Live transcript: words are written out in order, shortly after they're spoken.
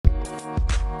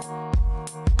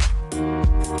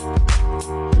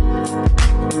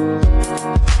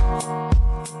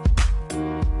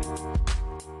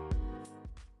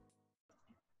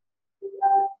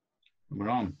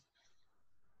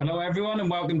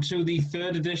welcome to the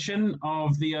third edition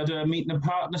of the Meeting a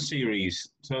Partner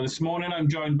series. So this morning I'm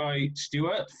joined by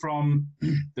Stuart from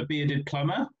The Bearded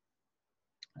Plumber,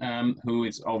 who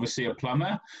is obviously a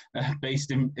plumber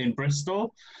based in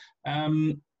Bristol.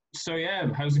 So yeah,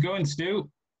 how's it going,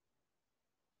 Stu?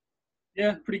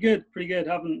 Yeah, pretty good.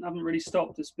 Haven't really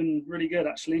stopped. It's been really good,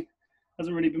 actually.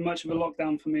 Hasn't really been much of a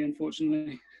lockdown for me,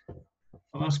 unfortunately.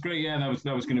 Well, that's great. Yeah,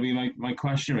 that was going to be my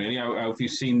question, really. How have you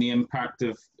seen the impact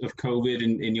of COVID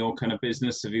in your kind of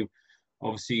business? Have you,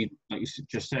 obviously, like you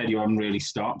just said, you haven't really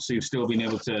stopped, so you've still been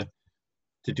able to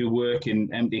do work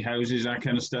in empty houses, that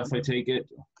kind of stuff, I take it?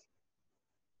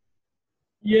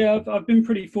 Yeah, I've been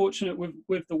pretty fortunate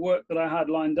with the work that I had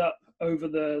lined up over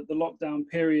the lockdown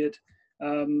period.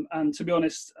 And to be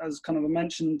honest, as kind of I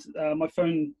mentioned, my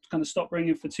phone kind of stopped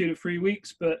ringing for 2 to 3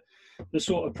 weeks, but the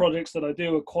sort of projects that I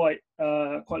do are quite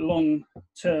long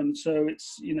term. So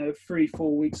it's,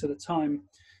 3-4 weeks at a time.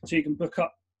 So you can book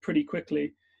up pretty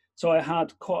quickly. So I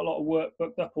had quite a lot of work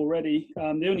booked up already.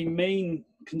 The only main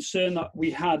concern that we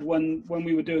had when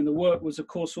we were doing the work was, of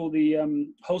course, all the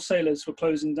wholesalers were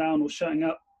closing down or shutting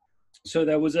up. So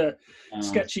there was a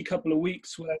sketchy couple of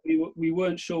weeks where we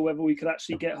weren't sure whether we could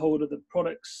actually get hold of the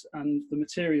products and the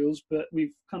materials, but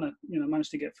we've kind of managed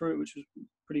to get through it, which was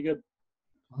pretty good.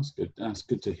 That's good. That's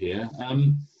good to hear.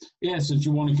 Yeah. So do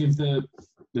you want to give the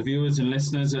viewers and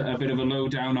listeners a bit of a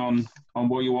lowdown on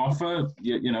what you offer?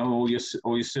 All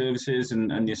your services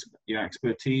and your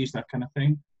expertise, that kind of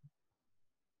thing.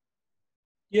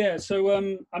 Yeah, so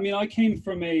I came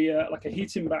from a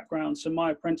heating background. So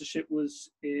my apprenticeship was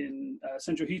in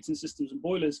central heating systems and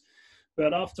boilers.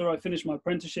 But after I finished my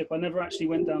apprenticeship, I never actually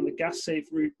went down the gas safe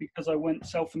route because I went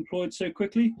self-employed so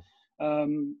quickly.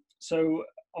 So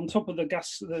on top of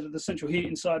the central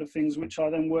heating side of things, which I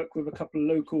then work with a couple of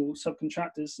local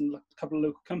subcontractors and a couple of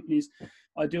local companies,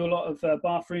 I do a lot of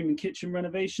bathroom and kitchen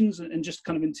renovations and just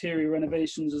kind of interior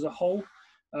renovations as a whole.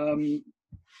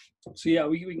 So yeah,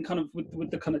 we can kind of,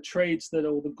 with the kind of trades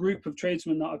or the group of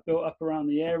tradesmen that I've built up around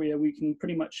the area, we can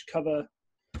pretty much cover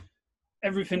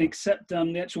everything except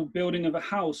the actual building of a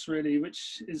house, really,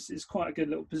 which is quite a good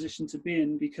little position to be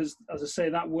in, because, as I say,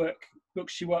 that work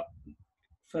books you up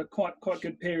for quite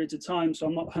good periods of time. So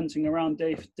I'm not hunting around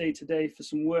day to day for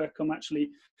some work. I'm actually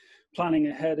planning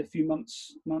ahead a few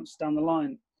months down the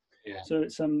line. Yeah. So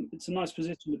it's a nice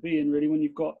position to be in, really, when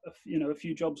you've got a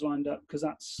few jobs lined up, because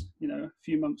that's a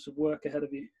few months of work ahead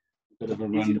of you. Bit of a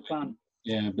runway. To plan.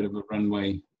 Yeah, a bit of a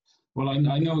runway. Well,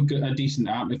 I know a decent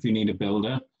app if you need a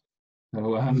builder.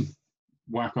 So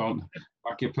whack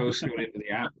your postcode into the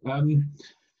app.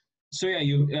 So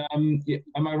yeah,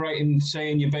 am I right in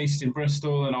saying you're based in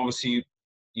Bristol, and obviously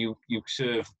you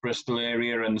serve Bristol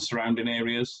area and the surrounding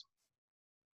areas?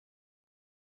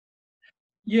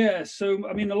 Yeah, so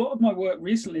a lot of my work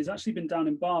recently has actually been down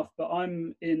in Bath, but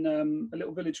I'm in a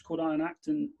little village called Iron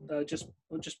Acton, just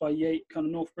by Yate, kind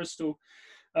of North Bristol.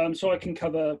 So I can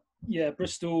cover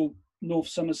Bristol, North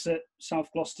Somerset, South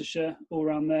Gloucestershire, all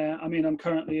around there. I'm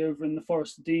currently over in the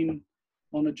Forest of Dean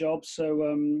on a job,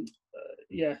 so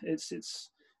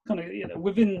it's kind of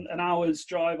within an hour's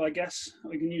drive, I guess.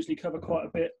 We can usually cover quite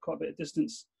a bit of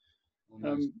distance.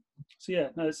 So yeah,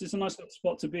 no, it's a nice little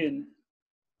spot to be in.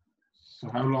 So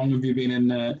how long have you been in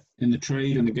the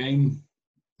trade and the game?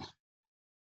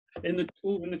 In the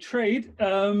trade,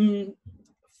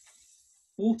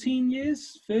 14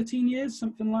 years, 13 years,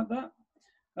 something like that.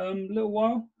 A little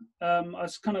while.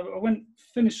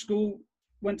 Finished school,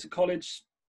 went to college,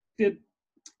 did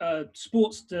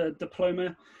sports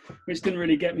diploma, which didn't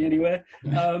really get me anywhere,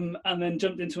 and then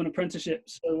jumped into an apprenticeship.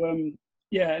 So and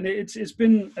it's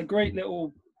been a great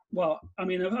little. Well,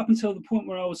 up until the point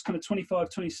where I was kind of 25,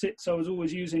 26, I was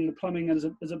always using the plumbing as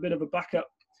a bit of a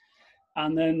backup,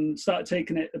 and then started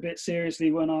taking it a bit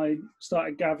seriously when I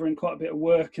started gathering quite a bit of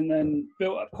work, and then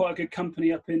built up quite a good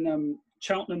company up in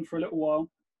Cheltenham for a little while,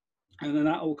 and then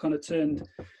that all kind of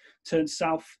turned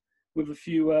south with a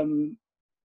few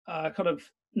kind of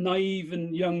naive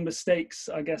and young mistakes,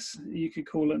 I guess you could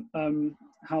call it,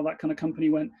 how that kind of company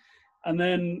went. And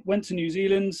then went to New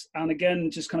Zealand, and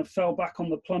again just kind of fell back on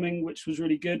the plumbing, which was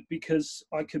really good because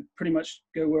I could pretty much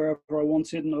go wherever I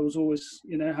wanted, and I was always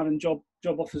having job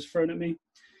offers thrown at me.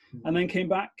 And then came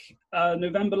back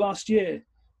November last year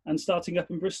and starting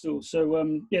up in Bristol.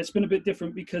 So it's been a bit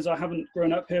different because I haven't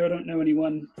grown up here. I don't know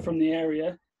anyone from the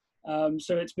area,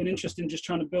 so it's been interesting just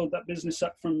trying to build that business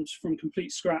up from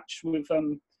complete scratch with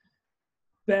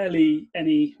barely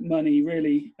any money,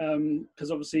 really, because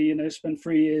obviously spend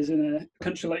 3 years in a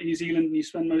country like New Zealand and you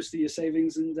spend most of your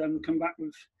savings and come back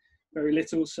with very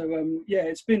little. So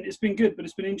it's been good, but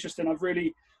it's been interesting.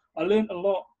 I learned a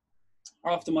lot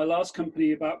after my last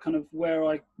company about kind of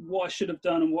what I should have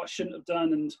done and what I shouldn't have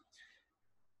done, and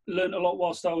learned a lot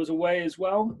whilst I was away as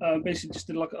well. Basically just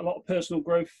did like a lot of personal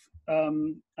growth,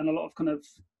 and a lot of kind of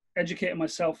educating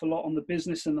myself a lot on the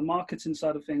business and the marketing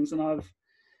side of things. And I've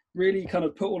really kind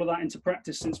of put all of that into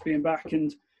practice since being back.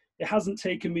 And it hasn't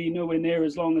taken me nowhere near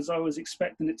as long as I was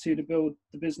expecting it to build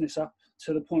the business up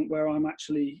to the point where I'm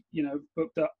actually, you know,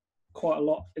 booked up quite a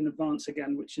lot in advance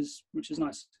again, which is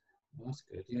nice. That's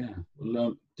good. Yeah.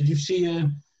 Well, did you see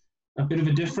a bit of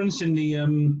a difference in the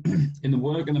in the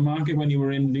work and the market when you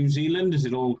were in New Zealand? Is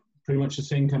it all pretty much the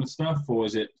same kind of stuff, or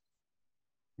is it,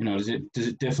 you know, does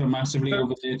it differ massively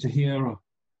over there to here? Or?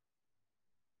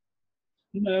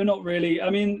 No, not really. I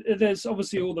mean, there's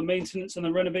obviously all the maintenance and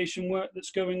the renovation work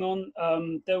that's going on.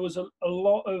 There was a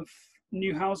lot of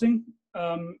new housing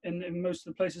in most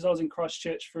of the places. I was in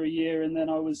Christchurch for a year, and then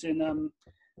I was in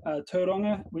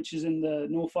Tauranga, which is in the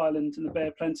North Island in the Bay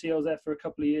of Plenty. I was there for a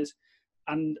couple of years,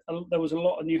 and there was a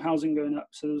lot of new housing going up.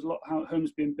 So there was a lot of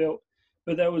homes being built.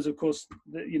 But there was, of course,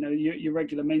 you know, your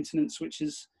regular maintenance, which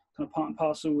is kind of part and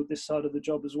parcel with this side of the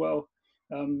job as well.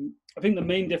 I think the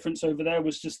main difference over there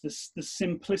was just the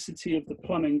simplicity of the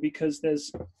plumbing, because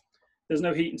there's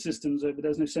no heating systems over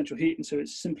there's no central heating, so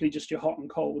it's simply just your hot and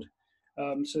cold.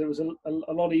 So it was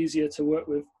a lot easier to work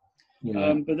with.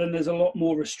 Yeah. But then there's a lot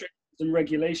more restrictions and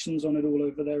regulations on it all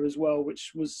over there as well,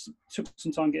 which took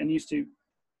some time getting used to.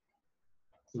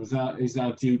 So is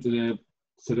that due to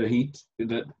the heat,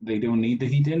 that they don't need the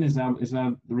heating? Is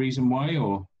that the reason why,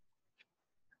 or?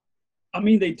 I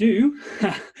mean, they do,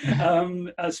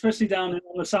 especially down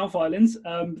on the South Islands.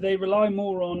 They rely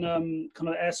more on kind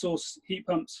of air source heat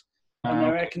pumps and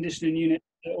their air conditioning unit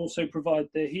that also provide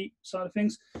the heat side of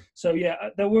things. So yeah,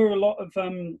 there were a lot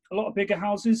of bigger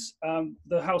houses.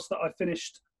 The house that I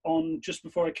finished on just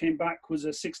before I came back was a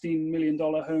 $16 million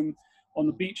home on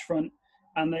the beachfront,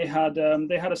 and they had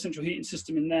a central heating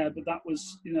system in there. But that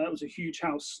was a huge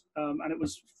house, and it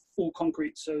was all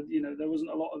concrete, so there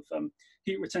wasn't a lot of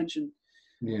heat retention.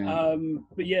 Yeah.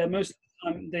 But yeah, most of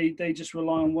the time they just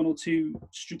rely on one or two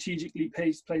strategically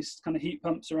placed kind of heat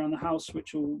pumps around the house,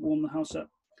 which will warm the house up.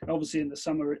 Obviously in the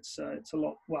summer it's a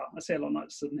lot, well, I say a lot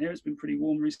nicer than here. It's been pretty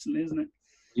warm recently, isn't it?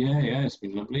 Yeah, it's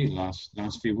been lovely the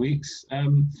last few weeks.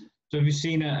 So have you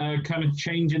seen a kind of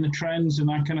change in the trends and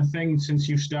that kind of thing since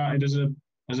you started as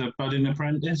a budding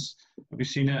apprentice? Have you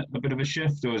seen a bit of a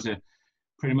shift, or has it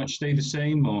pretty much stayed the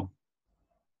same, or?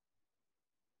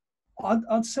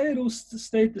 I'd say it all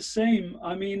stayed the same.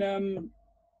 I mean,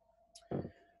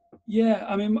 yeah,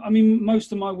 I mean,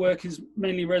 most of my work is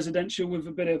mainly residential with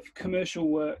a bit of commercial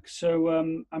work. So,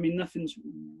 I mean, nothing's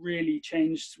really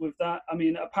changed with that. I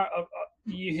mean,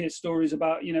 you hear stories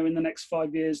about, in the next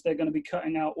 5 years, they're going to be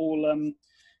cutting out all,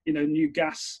 new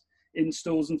gas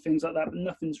installs and things like that, but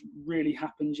nothing's really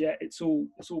happened yet. It's all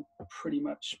pretty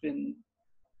much been,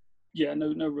 yeah,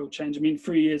 no real change. I mean,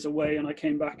 3 years away and I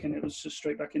came back and it was just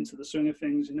straight back into the swing of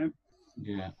things,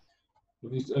 Yeah.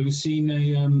 Have you seen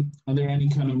are there any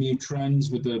kind of new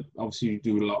trends with obviously you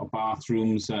do a lot of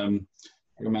bathrooms. I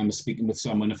remember speaking with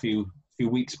someone a few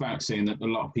weeks back saying that a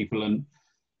lot of people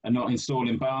are not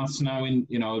installing baths now in,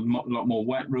 a lot more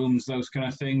wet rooms, those kind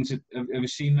of things. Have you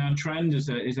seen that trend? Is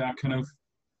that kind of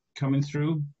coming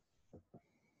through?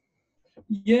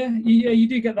 Yeah, you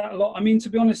do get that a lot. I mean, to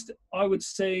be honest, I would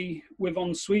say with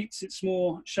en suites, it's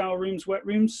more shower rooms, wet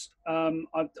rooms. I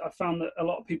found that a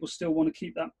lot of people still want to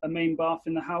keep a main bath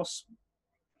in the house,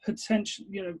 potentially,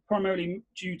 primarily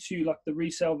due to like the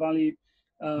resale value.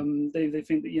 They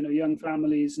think that young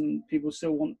families and people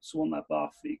still want that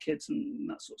bath for your kids and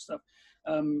that sort of stuff.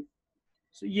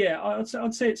 So yeah,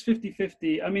 I'd say it's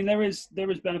 50-50. I mean, there is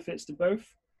benefits to both.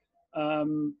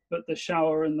 But the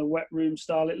shower and the wet room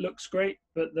style, it looks great,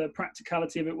 but the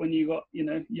practicality of it when you got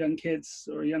young kids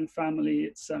or a young family,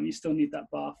 it's you still need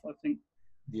that bath, I think.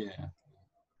 Yeah.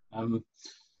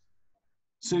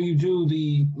 So you do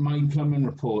the My Plumbing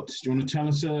reports. Do you want to tell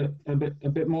us a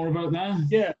bit more about that?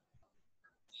 Yeah.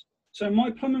 So My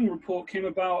Plumbing report came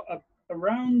about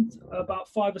around about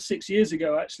 5 or 6 years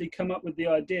ago. I actually come up with the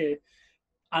idea,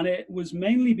 and it was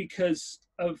mainly because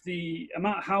of the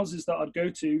amount of houses that I'd go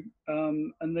to,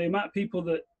 and the amount of people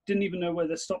that didn't even know where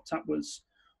their stop tap was,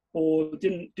 or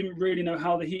didn't really know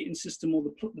how the heating system or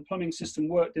the plumbing system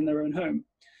worked in their own home.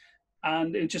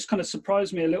 And it just kind of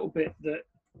surprised me a little bit that,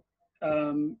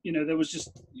 there was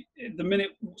just, the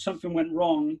minute something went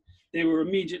wrong, they were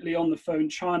immediately on the phone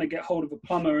trying to get hold of a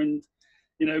plumber, and,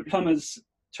 plumbers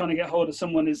trying to get hold of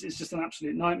someone is just an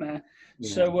absolute nightmare.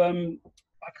 Yeah. So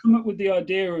I come up with the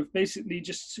idea of basically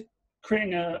just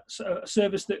creating a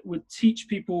service that would teach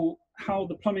people how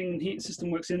the plumbing and heating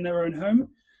system works in their own home.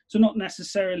 So not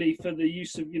necessarily for the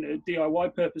use of,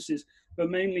 DIY purposes, but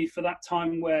mainly for that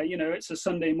time where, it's a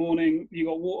Sunday morning, you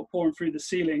got water pouring through the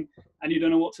ceiling and you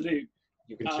don't know what to do.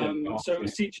 You can shut it off, so it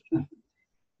was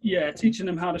teaching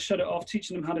them how to shut it off,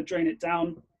 teaching them how to drain it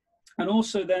down, and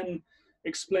also then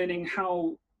explaining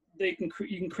how you can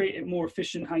create it more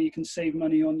efficient, how you can save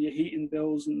money on your heating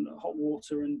bills and hot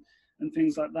water and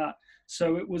things like that.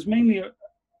 So it was mainly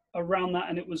around that,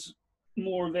 and it was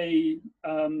more of a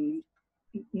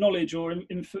knowledge or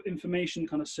information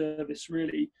kind of service,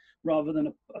 really, rather than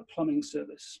a plumbing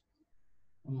service.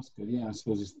 Well, that's good. Yeah, I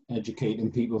suppose it's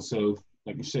educating people. So,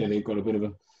 like you say, they've got a bit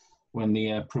of when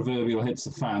the proverbial hits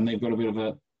the fan, they've got a bit of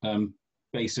a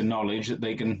base of knowledge that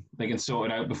they can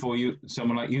sort it out before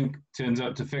someone like you turns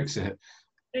up to fix it.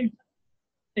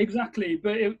 Exactly,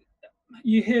 but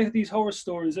you hear these horror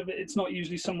stories of it. It's not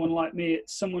usually someone like me.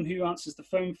 It's someone who answers the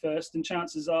phone first, and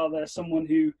chances are there's someone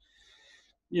who,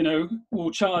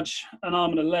 will charge an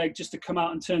arm and a leg just to come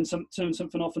out and turn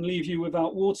something off and leave you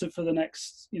without water for the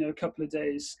next, couple of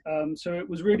days. So it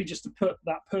was really just to put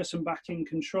that person back in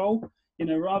control,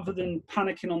 rather than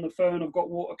panicking on the phone. I've got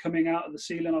water coming out of the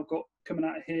ceiling. I've got coming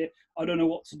out of here. I don't know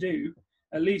what to do.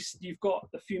 At least you've got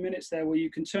a few minutes there where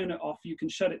you can turn it off. You can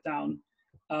shut it down.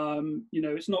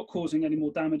 It's not causing any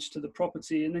more damage to the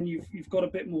property. And then you've got a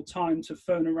bit more time to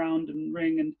phone around and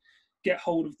ring and get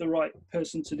hold of the right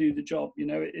person to do the job.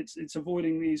 It's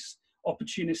avoiding these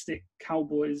opportunistic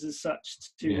cowboys as such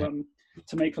to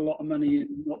make a lot of money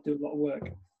and not do a lot of work.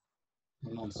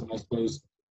 So I suppose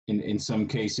in some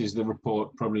cases the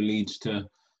report probably leads to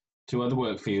other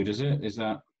work for you, does it? Is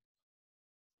that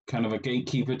kind of a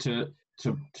gatekeeper to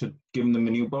giving them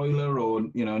a new boiler or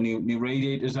new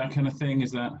radiators, that kind of thing?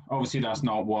 Is that, obviously that's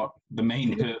not what the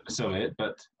main purpose of it,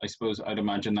 but I suppose I'd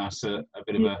imagine that's a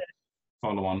bit of a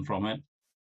follow on from it.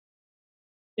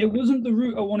 It wasn't the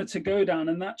route I wanted to go down,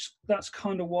 and that's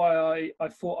kind of why I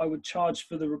thought I would charge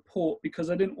for the report, because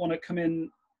I didn't want to come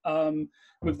in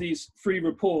with these free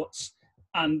reports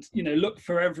and look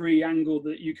for every angle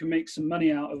that you can make some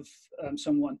money out of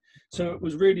someone. So it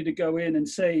was really to go in and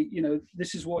say,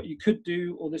 this is what you could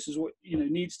do, or this is what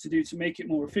needs to do to make it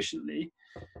more efficiently,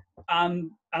 and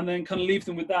then kind of leave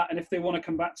them with that. And if they want to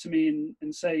come back to me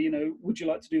and say, would you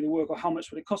like to do the work, or how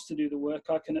much would it cost to do the work,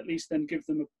 I can at least then give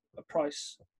them a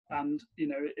price, and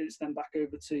it's then back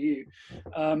over to you.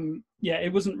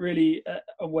 It wasn't really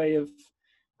a way of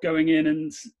going in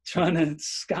and trying to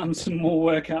scam some more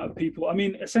work out of people. I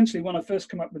mean, essentially, when I first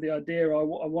came up with the idea, I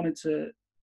wanted to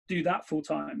do that full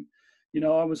time.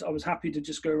 I was happy to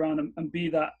just go around and be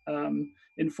that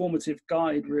informative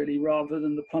guide, really, rather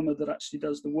than the plumber that actually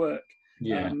does the work.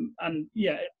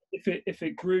 If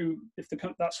it grew, if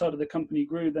that side of the company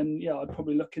grew, then I'd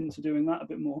probably look into doing that a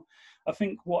bit more. I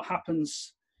think what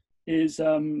happens is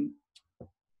you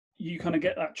kind of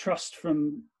get that trust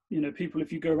from people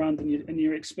if you go around and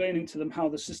you're explaining to them how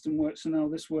the system works and how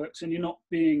this works, and you're not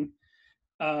being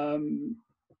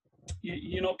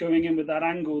you're not going in with that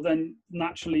angle, then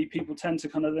naturally people tend to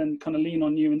kind of lean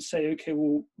on you and say, okay,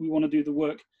 well, we want to do the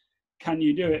work, can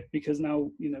you do it? Because now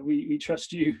we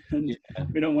trust you, and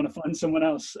we don't want to find someone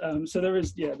else. So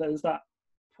there's that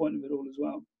point of it all as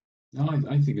well. No,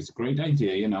 I think it's a great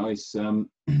idea. It's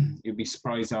you'd be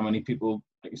surprised how many people,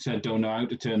 like you said, don't know how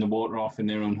to turn the water off in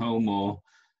their own home, or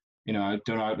don't know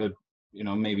how to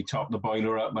maybe top the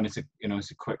boiler up when it's a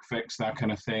quick fix, that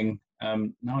kind of thing.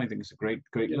 No, I think it's a great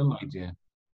little idea.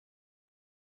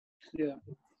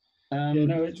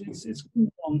 It's cool.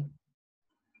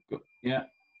 Yeah.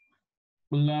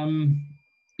 Well, am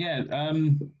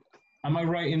I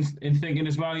right in thinking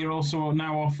as well, you're also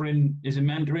now offering, is it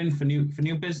mentoring for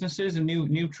new businesses and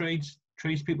new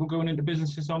tradespeople going into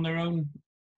businesses on their own?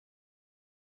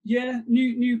 Yeah,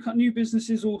 new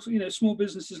businesses, also small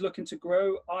businesses looking to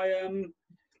grow.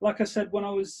 Like I said, when I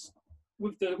was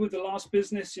with the last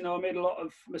business, I made a lot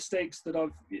of mistakes that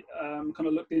I've kind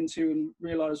of looked into and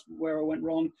realized where I went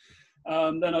wrong.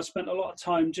 Then I spent a lot of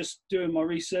time just doing my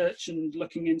research and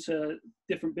looking into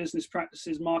different business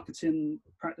practices, marketing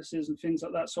practices, and things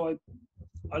like that. So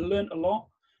I learned a lot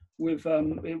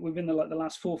within the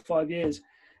last 4 or 5 years,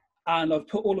 and I've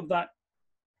put all of that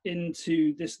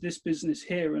into this business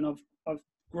here, and I've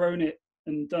grown it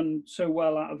and done so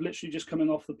well out of literally just coming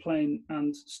off the plane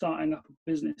and starting up a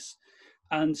business.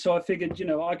 And so I figured,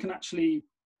 I can actually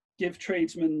give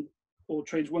tradesmen or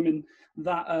tradeswomen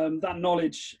that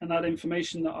knowledge and that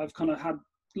information that I've kind of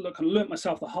learnt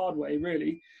myself the hard way,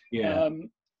 really. And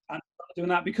doing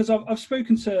that because I've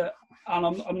spoken to, and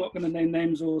I'm not going to name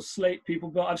names or slate people,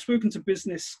 but I've spoken to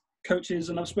business coaches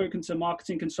and I've spoken to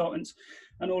marketing consultants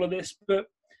and all of this, but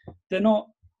they're not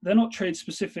they're not trade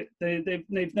specific.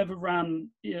 They've never ran,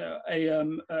 you know,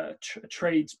 a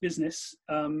trades business.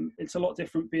 It's a lot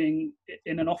different being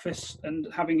in an office and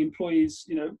having employees,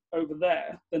 you know, over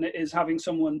there than it is having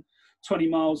someone 20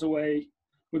 miles away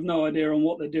with no idea on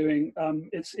what they're doing.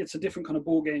 It's a different kind of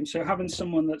ball game. So having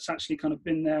someone that's actually kind of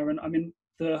been there, and I mean,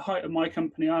 the height of my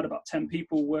company, I had about 10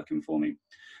 people working for me.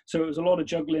 So it was a lot of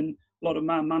juggling, a lot of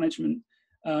man management.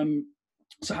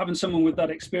 So having someone with that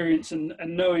experience and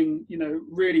knowing, you know,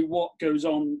 really what goes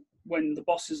on when the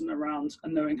boss isn't around,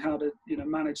 and knowing how to, you know,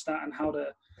 manage that, and how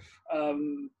to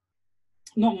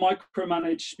not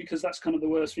micromanage, because that's kind of the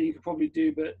worst thing you could probably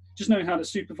do, but just knowing how to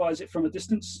supervise it from a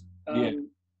distance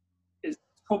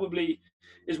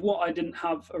is what I didn't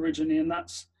have originally. And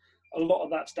that's a lot of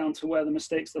that's down to where the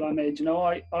mistakes that I made. You know,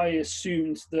 I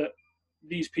assumed that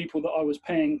these people that I was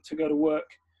paying to go to work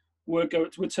were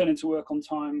turning to work on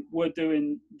time, were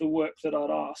doing the work that I'd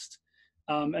asked.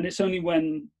 And it's only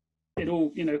when it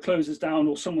all, you know, closes down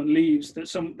or someone leaves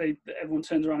that everyone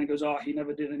turns around and goes, "Oh, he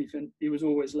never did anything. He was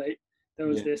always late. There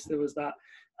was this, there was that."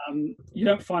 You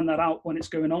don't find that out when it's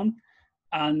going on.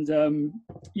 And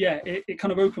it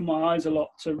kind of opened my eyes a lot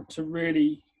to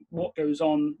really what goes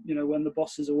on, you know, when the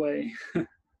boss is away.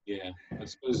 Yeah, I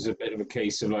suppose it's a bit of a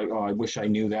case of like, oh, I wish I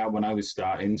knew that when I was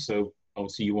starting. So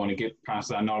obviously you want to pass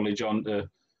that knowledge on to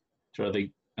other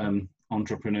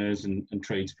entrepreneurs and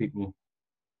tradespeople.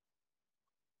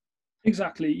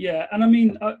 Exactly, yeah. And I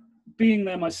mean, being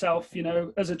there myself, you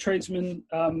know, as a tradesman,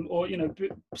 or, you know,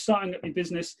 starting up your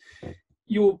business,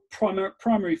 your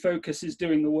primary focus is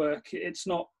doing the work. It's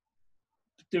not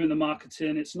doing the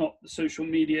marketing, it's not the social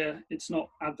media, it's not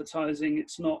advertising,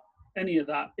 it's not any of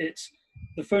that. It's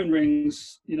the phone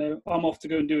rings, you know, I'm off to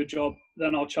go and do a job,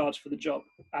 then I'll charge for the job.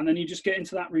 And then you just get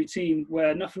into that routine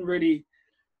where nothing really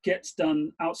gets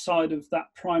done outside of that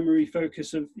primary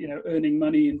focus of, you know, earning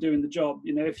money and doing the job.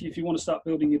 You know, if you want to start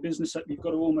building your business up, you've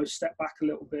got to almost step back a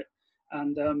little bit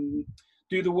and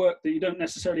do the work that you don't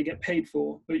necessarily get paid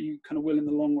for, but you kind of will in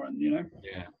the long run, you know?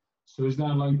 Yeah. So is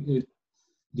that like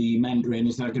the mentoring,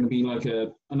 is that going to be like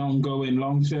an ongoing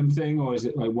long-term thing, or is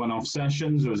it like one-off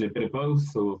sessions, or is it a bit of both?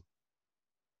 Or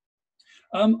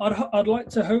I'd like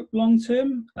to hope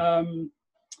long-term,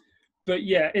 but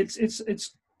yeah,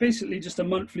 it's basically just a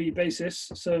monthly basis.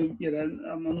 So, you know,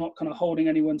 I'm not kind of holding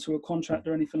anyone to a contract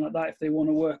or anything like that. If they want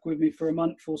to work with me for a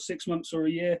month or 6 months or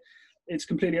a year, it's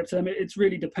completely up to them. It's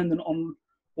really dependent on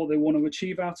what they want to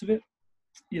achieve out of it.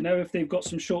 You know, if they've got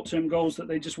some short-term goals that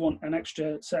they just want an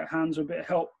extra set of hands or a bit of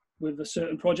help with a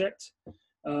certain project,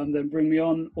 then bring me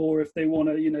on. Or if they want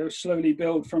to, you know, slowly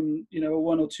build from, you know, a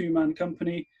 1 or 2 man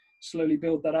company, slowly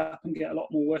build that up and get a lot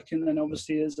more work in, then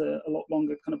obviously there's a lot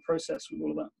longer kind of process with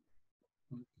all of that.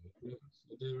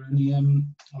 Are there any,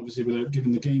 obviously without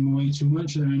giving the game away too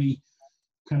much, are there any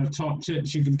kind of top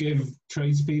tips you could give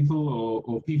tradespeople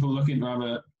or people looking to have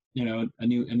a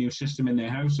new system in their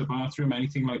house, a bathroom,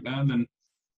 anything like that? Then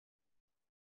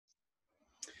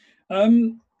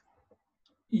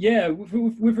yeah,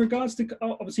 with regards to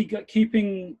obviously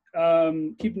keeping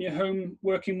your home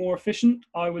working more efficient,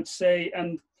 I would say,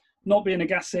 and not being a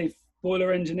gas safe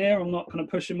boiler engineer, I'm not kind of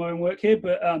pushing my own work here,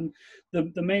 but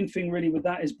the main thing really with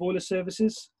that is boiler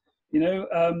services. You know,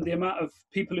 the amount of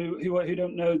people who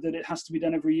don't know that it has to be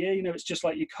done every year. You know, it's just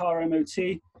like your car MOT.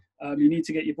 You need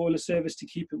to get your boiler service to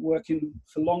keep it working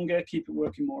for longer, keep it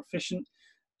working more efficient.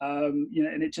 You know,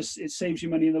 and it saves you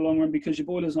money in the long run, because your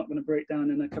boiler's not going to break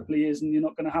down in a couple of years, and you're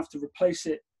not going to have to replace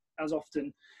it as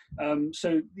often.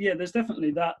 So yeah, there's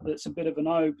definitely that's a bit of an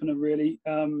eye opener, really.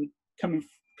 Coming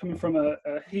from a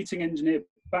heating engineer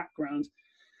background,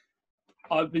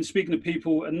 I've been speaking to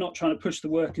people and not trying to push the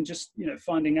work, and just, you know,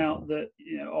 finding out that,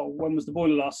 you know, oh, when was the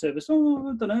boiler last service? Oh,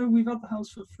 I don't know. We've had the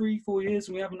house for 3-4 years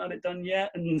and we haven't had it done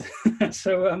yet. And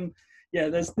so, yeah,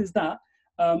 there's that.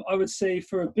 I would say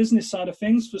for a business side of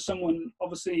things, for someone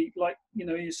obviously like, you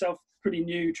know, yourself, pretty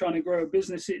new, trying to grow a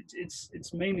business,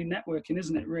 it's mainly networking,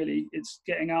 isn't it? Really, it's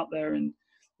getting out there and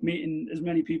meeting as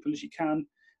many people as you can.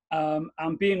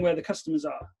 And being where the customers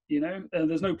are, you know,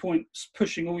 there's no point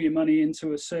pushing all your money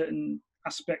into a certain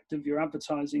aspect of your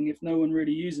advertising if no one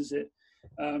really uses it.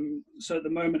 So at the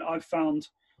moment, I've found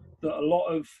that a lot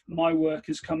of my work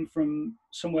has come from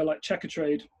somewhere like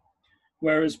Checkatrade,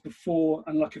 whereas before,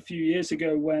 and like a few years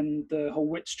ago, when the whole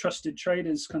Wits Trusted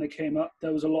Traders kind of came up,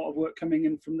 there was a lot of work coming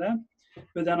in from there.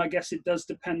 But then I guess it does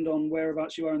depend on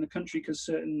whereabouts you are in the country, because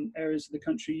certain areas of the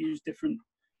country use different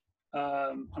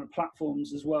kind of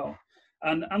platforms as well,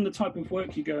 and the type of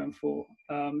work you're going for.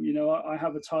 You know, I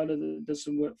have a Tyler that does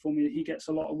some work for me. He gets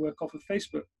a lot of work off of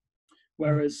Facebook,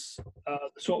 Whereas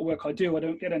the sort of work I do, I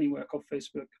don't get any work off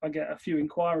Facebook. I get a few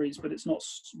inquiries, but it's not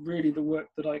really the work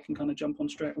that I can kind of jump on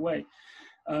straight away.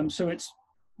 So it's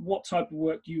what type of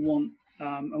work you want,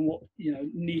 and what, you know,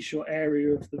 niche or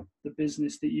area of the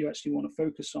business that you actually want to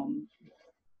focus on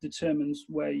determines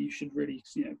where you should really,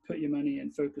 you know, put your money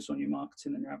and focus on your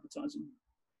marketing and your advertising.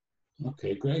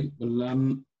 Okay, great.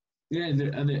 Well, yeah,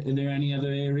 are there any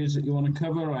other areas that you want to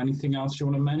cover, or anything else you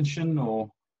want to mention?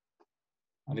 Or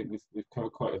I think we've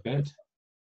covered quite a bit.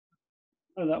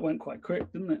 Oh, that went quite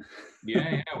quick, didn't it?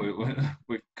 Yeah,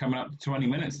 we're coming up to 20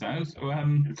 minutes now. So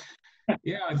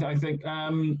yeah, I think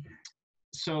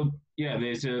so. Yeah,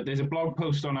 there's a blog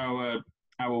post on our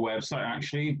website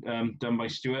actually, done by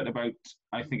Stuart, about,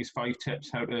 I think it's 5 tips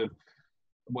how to,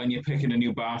 when you're picking a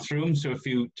new bathroom. So a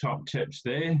few top tips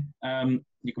there.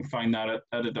 You can find that at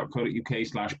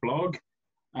udder.co.uk/blog,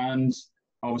 and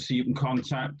obviously you can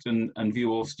contact and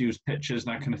view all Stu's pictures,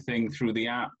 that kind of thing, through the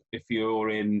app if you're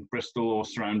in Bristol or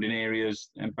surrounding areas,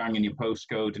 and bang in your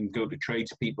postcode and go to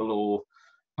tradespeople or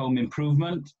home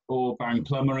improvement, or bang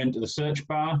plumber into the search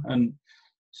bar, and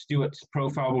Stuart's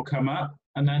profile will come up.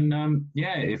 And then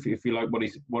yeah, if you like what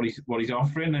he's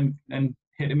offering, and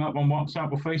hit him up on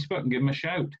WhatsApp or Facebook and give him a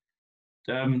shout.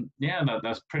 Yeah,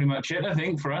 that's pretty much it, I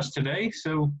think, for us today.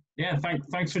 So yeah,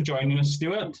 thanks for joining us,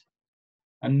 Stuart,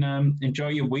 and enjoy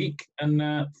your week. And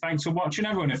thanks for watching,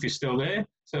 everyone, if you're still there.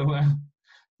 So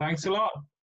thanks a lot.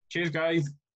 Cheers, guys.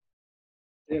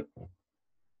 Yep.